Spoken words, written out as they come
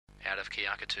of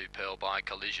Kiakatu Pearl by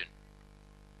Collision.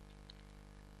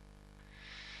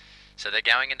 So they're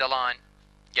going into line.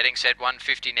 Getting set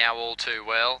 150 now, all too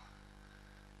well.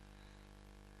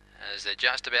 As they're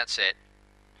just about set.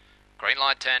 Green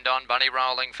light turned on, Bunny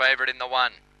rolling, favourite in the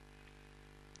 1.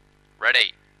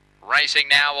 Ready. Racing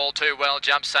now, all too well,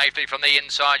 jumps safely from the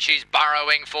inside. She's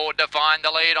burrowing forward to find the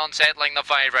lead on settling the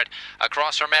favourite.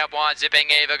 Across from out wide, Zipping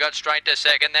Eva got straight to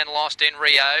second, then lost in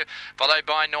Rio. Followed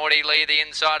by Naughty Lee, the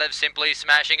inside of Simply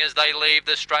Smashing as they leave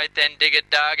the straight, then Dig It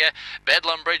Dug.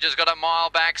 Bedlam Bridge has got a mile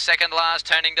back, second last,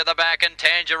 turning to the back, and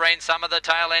Tangerine, some of the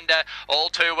tail ender. All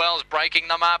too well's breaking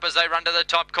them up as they run to the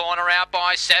top corner, out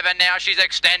by 7 now. She's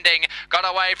extending, got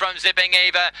away from Zipping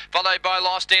Eva, followed by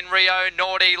Lost in Rio.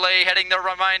 Naughty Lee heading the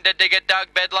remainder. Dig It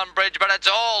Dug, Bedlam Bridge, but it's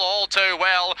all too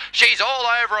well. She's all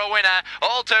over a winner.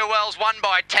 All too well's won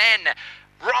by 10.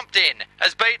 Rompton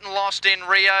has beaten Lost in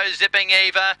Rio, Zipping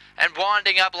Eva, and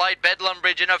winding up late Bedlam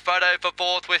Bridge in a photo for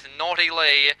 4th with Naughty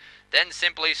Lee. Then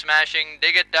Simply Smashing,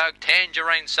 Dig It Dug,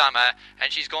 Tangerine Summer,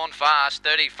 and she's gone fast,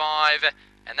 35,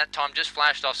 and that time just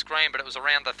flashed off screen, but it was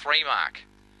around the 3 mark.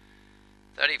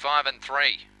 35 and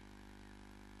 3.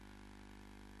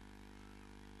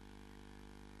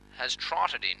 Has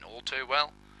trotted in all too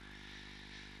well.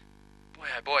 Boy,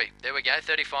 oh boy, there we go,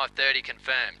 35.30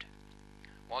 confirmed.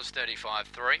 Was 35.3.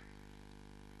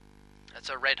 That's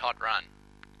a red hot run.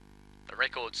 The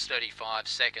record's 35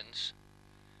 seconds.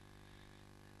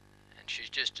 And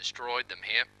she's just destroyed them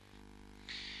here.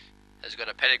 Has got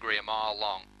a pedigree a mile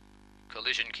long.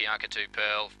 Collision Kiakatu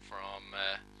Pearl from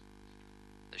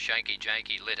the Shanky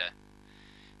Janky litter.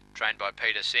 Trained by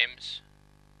Peter Sims.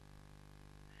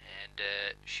 And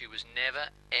she was never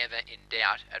ever in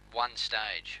doubt at one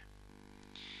stage.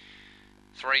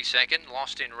 3 second,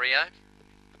 Lost in Rio.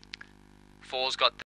 4's got